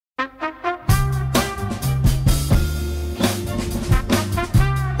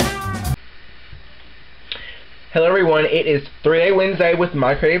Hello everyone, it is 3-Day Wednesday with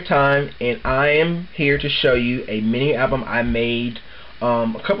My Creative Time, and I am here to show you a mini album I made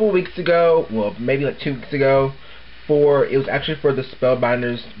a couple of weeks ago, well maybe like 2 weeks ago. It was actually for the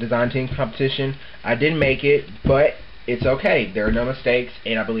Spellbinders design team competition. I didn't make it, but it's okay. There are no mistakes,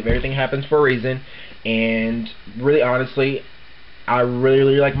 and I believe everything happens for a reason. And really honestly, I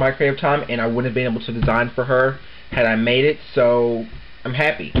really like My Creative Time, and I wouldn't have been able to design for her had I made it, so I'm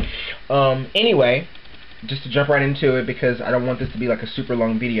happy. Anyway, just to jump right into it, because I don't want this to be like a super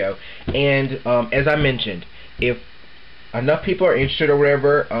long video. And as I mentioned, if enough people are interested or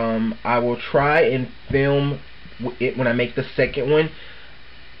whatever, I will try and film it when I make the second one.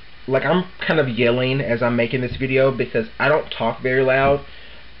 Like, I'm kind of yelling as I'm making this video because I don't talk very loud.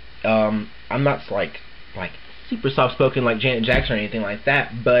 I'm not like super soft spoken like Janet Jackson or anything like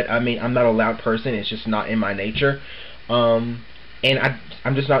that, but I mean, I'm not a loud person. It's just not in my nature. And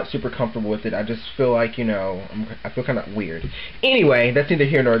I'm just not super comfortable with it. I just feel like, you know, I feel kind of weird. Anyway, that's neither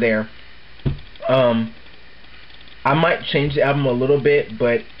here nor there. I might change the album a little bit,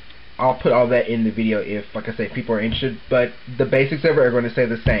 but I'll put all that in the video if, like I say, people are interested. But the basics of it are going to stay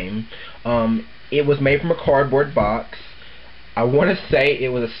the same. It was made from a cardboard box. I want to say it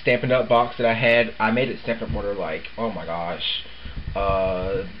was a Stampin' Up box that I had. I made it Stampin' Up order, like, oh my gosh,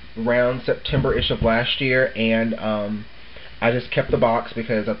 around September-ish of last year, and I just kept the box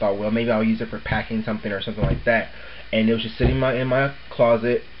because I thought, well, maybe I'll use it for packing something or something like that. And it was just sitting in my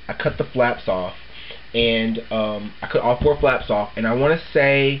closet. I cut the flaps off, and I cut all 4 flaps off. And I want to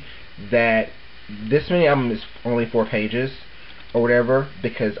say that this mini album is only 4 pages or whatever,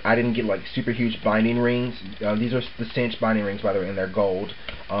 because I didn't get like super huge binding rings. These are the cinch binding rings, by the way, and they're gold.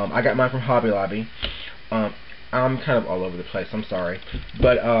 I got mine from Hobby Lobby. I'm kind of all over the place, I'm sorry,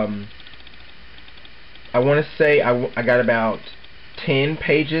 but I want to say I got about 10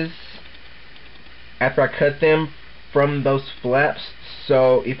 pages after I cut them from those flaps.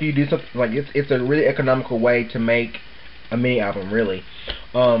 So if you do something like it's a really economical way to make a mini album, really.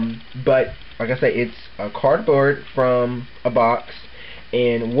 But like I say, it's a cardboard from a box,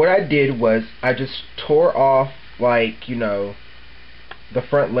 and what I did was I just tore off, like, you know, the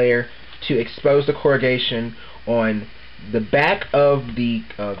front layer to expose the corrugation on the back of the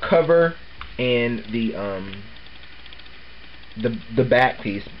cover and the back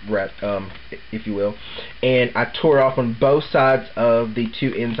piece, if you will, and I tore off on both sides of the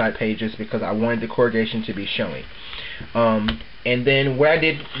 2 inside pages because I wanted the corrugation to be showing. And then what I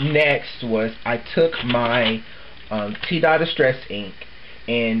did next was I took my T-Dye Distress ink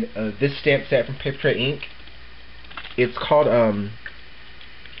and this stamp set from Paper Tray Ink. It's called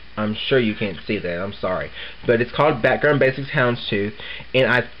I'm sure you can't see that, I'm sorry, but it's called Background Basics Houndstooth, and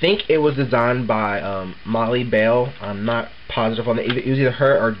I think it was designed by Molly Bell. I'm not positive on it. It was either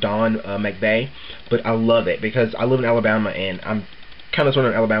her or Dawn McVeigh, but I love it because I live in Alabama and I'm kind of sort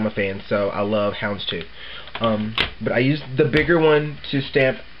of an Alabama fan, so I love Houndstooth. But I used the bigger one to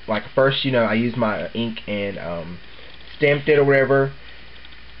stamp. Like, first, you know, I used my ink and stamped it or whatever.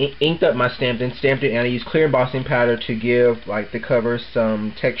 Inked up my stamp, then stamped it, and I used clear embossing powder to give like the cover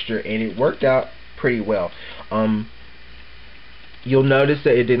some texture, and it worked out pretty well. You'll notice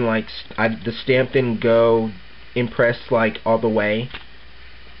that it didn't like the stamp didn't go impress like all the way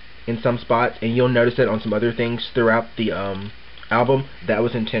in some spots, and you'll notice that on some other things throughout the album. That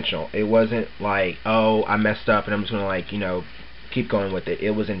was intentional. It wasn't like, oh, I messed up and I'm just gonna, like, you know, keep going with it.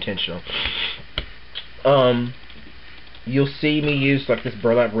 It was intentional. You'll see me use like this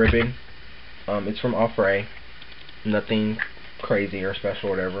burlap ribbon. It's from Offray. Nothing crazy or special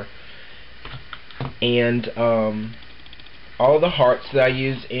or whatever. And all of the hearts that I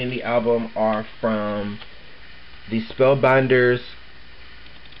use in the album are from the Spellbinders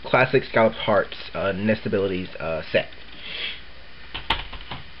Classic Scalloped Hearts Nestabilities set.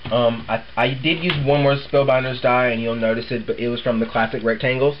 I did use one more Spellbinders die, and you'll notice it, but it was from the Classic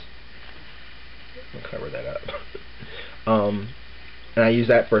Rectangles. I'll cover that up. And I use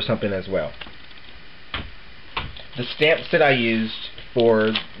that for something as well. The stamps that I used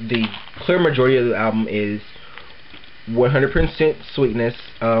for the clear majority of the album is 100% Sweetness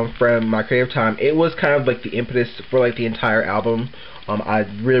from My Creative Time. It was kind of like the impetus for like the entire album. I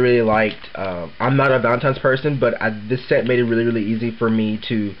really liked, I'm not a Valentine's person, but this set made it really easy for me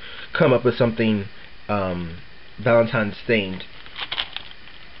to come up with something Valentine's themed.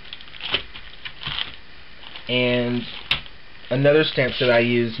 And another stamp that I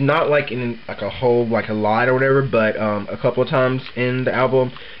use, not like in like a whole, like a lot or whatever, but a couple of times in the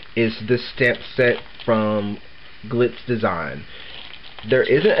album, is this stamp set from Glitz Design. There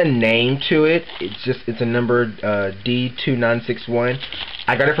isn't a name to it. It's a number D2961.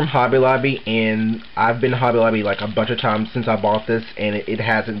 I got it from Hobby Lobby, and I've been to Hobby Lobby like a bunch of times since I bought this, and it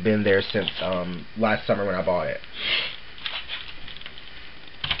hasn't been there since last summer when I bought it.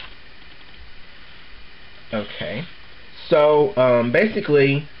 Okay, so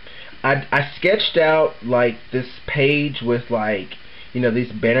basically, I sketched out like this page with like, you know,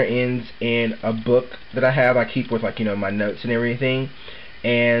 these banner ends in a book that I have. I keep with like, you know, my notes and everything,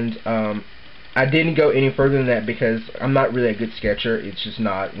 and I didn't go any further than that because I'm not really a good sketcher. It's just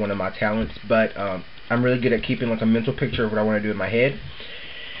not one of my talents, but I'm really good at keeping like a mental picture of what I want to do in my head.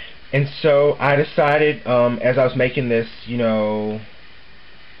 And so I decided, as I was making this, you know,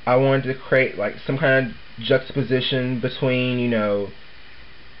 I wanted to create like some kind of juxtaposition between, you know,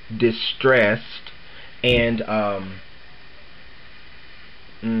 distressed and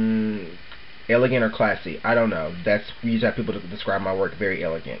elegant or classy. I don't know. That's usually how people describe my work. Very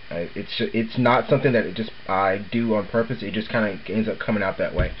elegant. It's not something that I do on purpose. It just kind of ends up coming out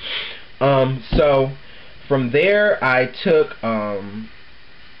that way. So from there, I took a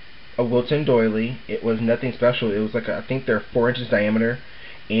Wilton doily. It was nothing special. It was like I think they're 4 inches diameter,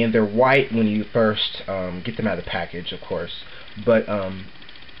 and they're white when you first get them out of the package, of course. But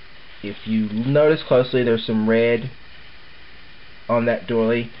if you notice closely, there's some red on that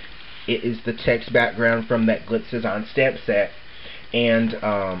doily. It is the text background from that Glitz Design stamp set, and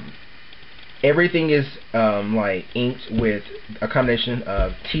everything is like inked with a combination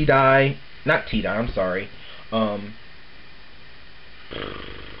of not tea dye, I'm sorry.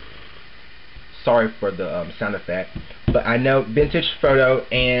 Sorry for the sound effect, but I know vintage photo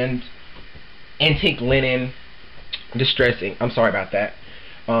and antique linen distress ink. I'm sorry about that.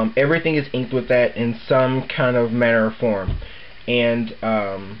 Everything is inked with that in some kind of manner or form, and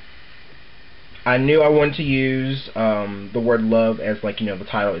I knew I wanted to use the word love as, like, you know, the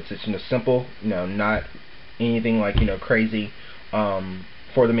title. It's just, you know, simple, you know, not anything like, you know, crazy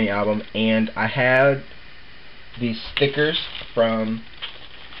for the mini album. And I had these stickers from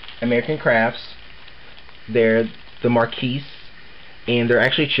American Crafts. They're the Marquise, and they're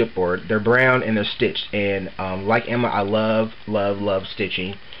actually chipboard. They're brown and they're stitched. And like Emma, I love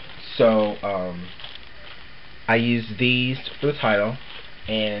stitching. So I used these for the title.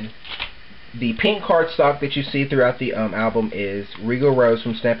 And the pink cardstock that you see throughout the album is Regal Rose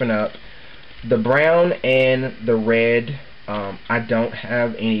from Stampin' Up. The brown and the red, I don't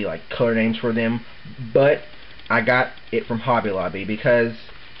have any like color names for them, but I got it from Hobby Lobby because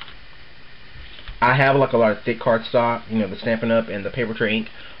I have like a lot of thick cardstock, you know, the Stampin' Up and the paper tray ink,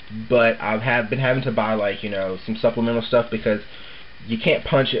 but I've been having to buy, like, you know, some supplemental stuff because you can't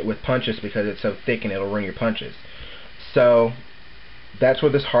punch it with punches because it's so thick and it'll ruin your punches. So that's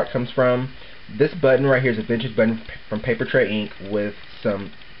where this heart comes from. This button right here is a vintage button from Paper Tray Ink with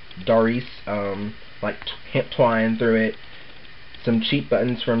some Doris like hemp twine through it, some cheap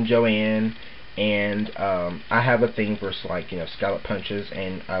buttons from Joanne, and I have a thing for, like, you know, scallop punches,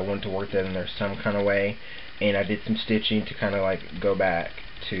 and I wanted to work that in there some kind of way, and I did some stitching to kind of like go back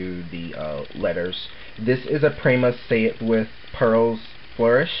to the letters. This is a Prima Say It With Pearls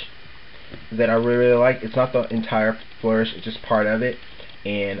flourish that I really like. It's not the entire flourish, it's just part of it,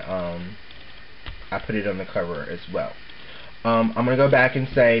 and I put it on the cover as well. I'm going to go back and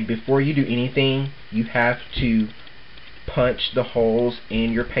say, before you do anything, you have to punch the holes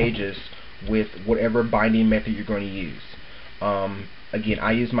in your pages with whatever binding method you're going to use. Again,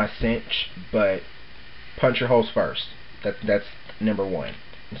 I use my cinch, but punch your holes first. That's number one.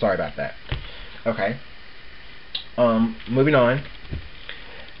 I'm sorry about that. Okay. Moving on.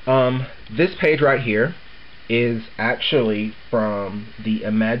 This page right here is actually from the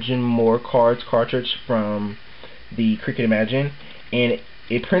Imagine More Cards cartridge from the Cricut Imagine, and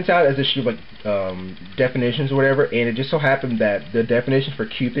it prints out as a sheet of like definitions or whatever, and it just so happened that the definition for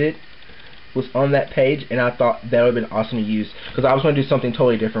Cupid was on that page, and I thought that would have been awesome to use because I was going to do something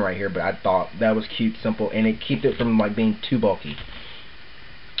totally different right here, but I thought that was cute, simple, and it kept it from like being too bulky.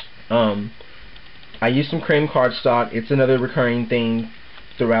 I used some cream cardstock. It's another recurring thing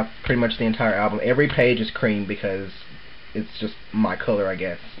throughout pretty much the entire album. Every page is cream because it's just my color, I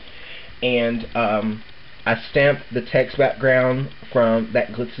guess. And I stamped the text background from that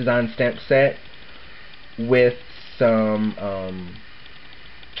Glitz Design stamp set with some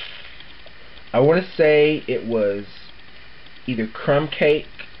I want to say it was either crumb cake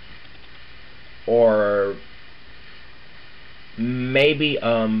or maybe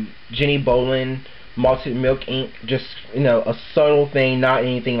Jenny Bolin malted milk ink, just, you know, a subtle thing, not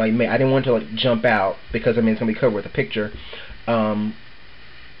anything like I didn't want to like jump out because I mean it's gonna be covered with a picture,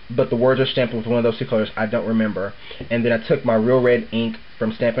 but the words are stamped with one of those two colors. I don't remember. And then I took my Real Red ink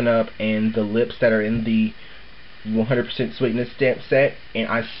from Stampin' Up! And the lips that are in the 100% Sweetness stamp set, and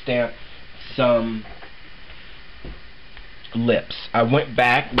I stamped some lips. I went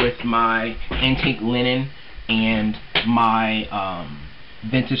back with my antique linen and my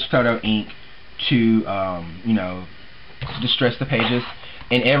vintage photo ink to you know, distress the pages,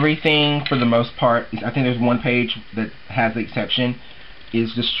 and everything for the most part is, I think there's one page that has the exception,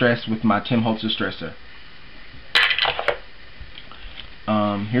 is distressed with my Tim Holtz distresser.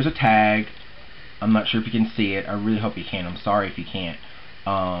 Here's a tag. I'm not sure if you can see it. I really hope you can. I'm sorry if you can't.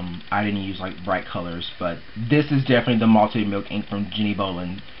 I didn't use like bright colors, but this is definitely the Malted Milk ink from Jenny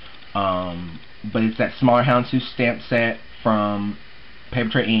Boland. But it's that smaller houndstooth stamp set from Paper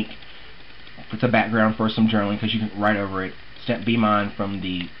Tray Ink. It's a background for some journaling because you can write over it. Stamp Be Mine from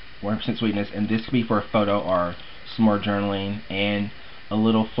the 100% Sweetness, and this could be for a photo or some more journaling, and a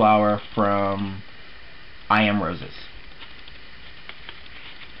little flower from I Am Roses.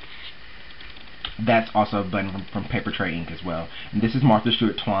 That's also a button from Paper Tray Ink as well. And this is Martha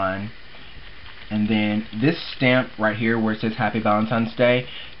Stewart twine. And then this stamp right here where it says Happy Valentine's Day,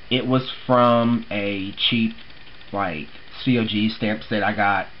 it was from a cheap like COG stamp set I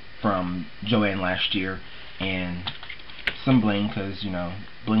got from Joann last year, and some bling because, you know,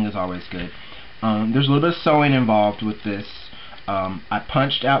 bling is always good. There's a little bit of sewing involved with this. I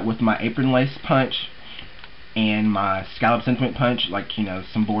punched out with my apron lace punch and my scallop sentiment punch, like, you know,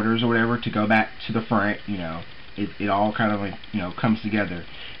 some borders or whatever to go back to the front. You know, it all kind of like, you know, comes together.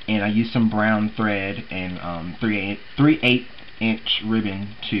 And I used some brown thread and 3/8 inch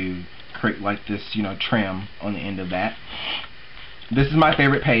ribbon to create like this, you know, trim on the end of that. This is my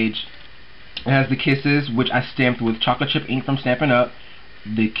favorite page. It has the kisses, which I stamped with chocolate chip ink from Stampin' Up.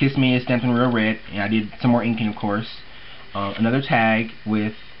 The Kiss Me is stamped in Real Red, and I did some more inking, of course. Another tag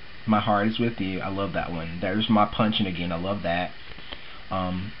with My Heart Is With You. I love that one. There's my punching again. I love that.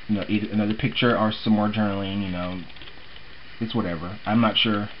 You know, either another picture or some more journaling. You know, it's whatever. I'm not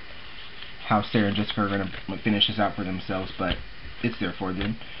sure how Sarah and Jessica are gonna finish this out for themselves, but it's there for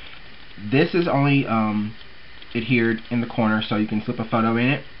them. This is only adhered in the corner, so you can slip a photo in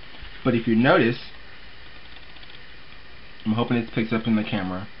it. But if you notice, I'm hoping it picks up in the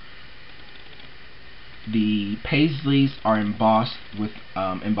camera, the paisleys are embossed with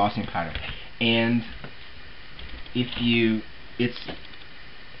embossing powder. And if you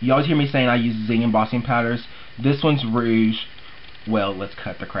always hear me saying I use zinc embossing powders. This one's rouge. Well, let's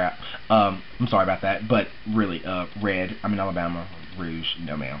cut the crap. I'm sorry about that, but really, red. I'm in Alabama. Rouge,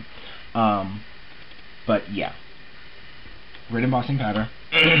 no ma'am. But yeah, red embossing powder.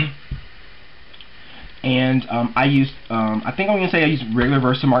 And I used, I think I'm going to say I used regular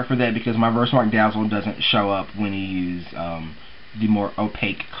Versamark for that because my Versamark Dazzle doesn't show up when you use the more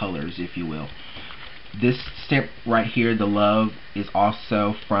opaque colors, if you will. This stamp right here, the Love, is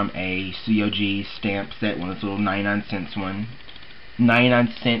also from a COG stamp set, one of those little 99-cent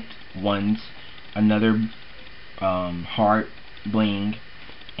ones. Another heart bling,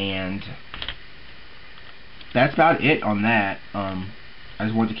 and that's about it on that. I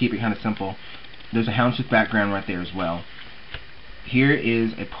just wanted to keep it kind of simple. There's a houndstooth background right there as well. Here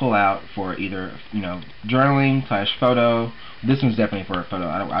is a pullout for either, you know, journaling / photo. This one's definitely for a photo.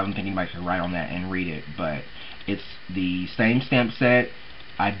 I don't think anybody can write on that and read it, but it's the same stamp set.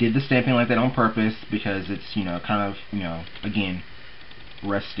 I did the stamping like that on purpose because it's, you know, kind of, you know, again,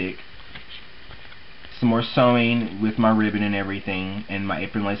 rustic. Some more sewing with my ribbon and everything, and my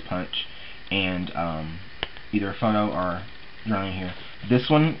apron lace punch, and either a photo or journaling here.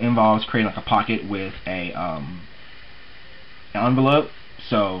 This one involves creating like a pocket with a envelope.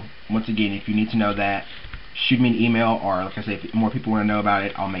 So once again, if you need to know that, shoot me an email, or like I say, if more people want to know about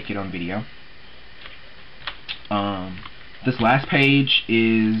it, I'll make it on video. This last page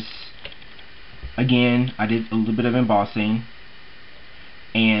is, again, I did a little bit of embossing,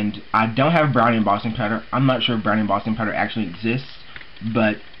 and I don't have brown embossing powder. I'm not sure if brown embossing powder actually exists,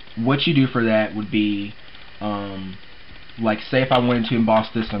 but what you do for that would be, like, say if I wanted to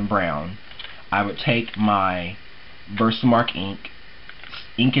emboss this in brown, I would take my Versamark ink,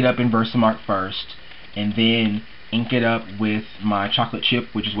 ink it up in Versamark first, and then ink it up with my chocolate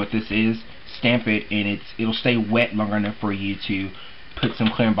chip, which is what this is, stamp it, and it'll stay wet long enough for you to put some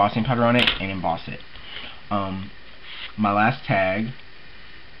clear embossing powder on it and emboss it. My last tag,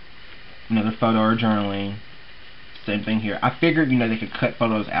 another photo or journaling, same thing here. I figured, you know, they could cut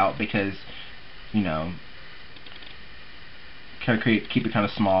photos out because, you know, kind of keep it kind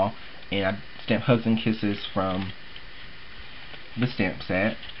of small, and I stamped Hugs and Kisses from the stamp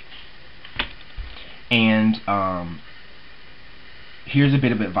set. And here's a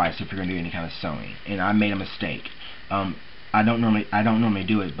bit of advice if you're going to do any kind of sewing, and I made a mistake. I don't normally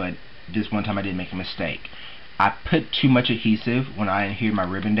do it, but this one time I did make a mistake. I put too much adhesive when I adhered my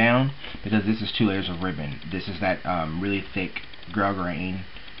ribbon down, because this is 2 layers of ribbon. This is that really thick grosgrain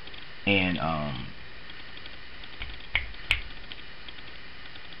and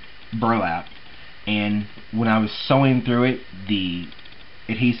burlap, and when I was sewing through it, the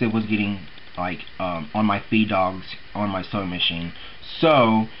adhesive was getting like on my feed dogs on my sewing machine.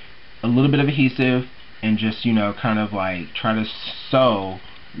 So a little bit of adhesive, and just, you know, kind of like try to sew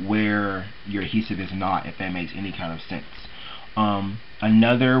where your adhesive is not, if that makes any kind of sense.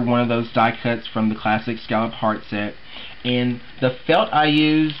 Another one of those die cuts from the classic scallop heart set, and the felt I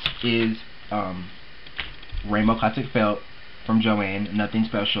use is Rainbow Classic felt from Joann, nothing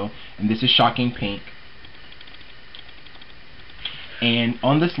special, and this is shocking pink. And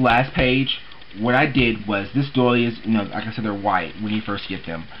on this last page, what I did was, this doily is, you know, like I said, they're white when you first get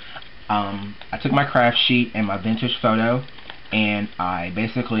them. I took my craft sheet and my vintage photo, and I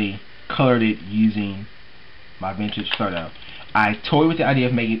basically colored it using my vintage photo. I toyed with the idea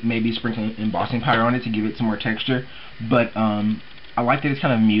of maybe sprinkling embossing powder on it to give it some more texture, but I like that it's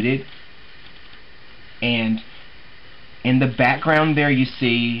kind of muted. And in the background there you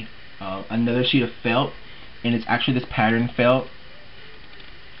see another sheet of felt, and it's actually this pattern felt.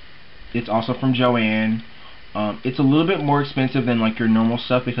 It's also from Joann. It's a little bit more expensive than like your normal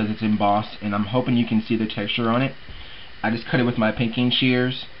stuff because it's embossed, and I'm hoping you can see the texture on it. I just cut it with my pinking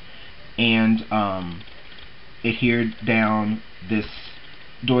shears and adhered down this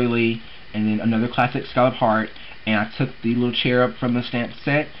doily, and then another classic scallop heart, and I took the little cherub from the stamp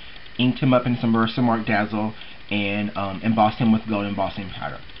set, inked him up in some Versamark Dazzle, and embossed him with gold embossing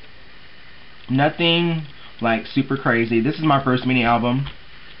powder. Nothing like super crazy. This is my first mini album.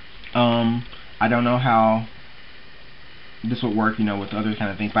 I don't know how this would work, you know, with other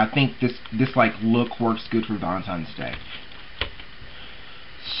kind of things, but I think this like look works good for Valentine's Day.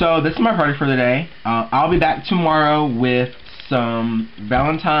 So this is my party for the day. I'll be back tomorrow with some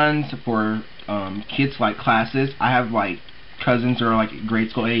Valentines for kids like classes. I have like cousins who are like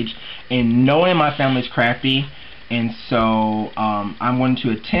grade school age, and no one in my family is crafty, and so I'm going to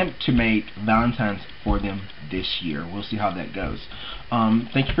attempt to make Valentines for them this year. We'll see how that goes.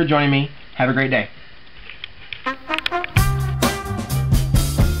 Thank you for joining me. Have a great day.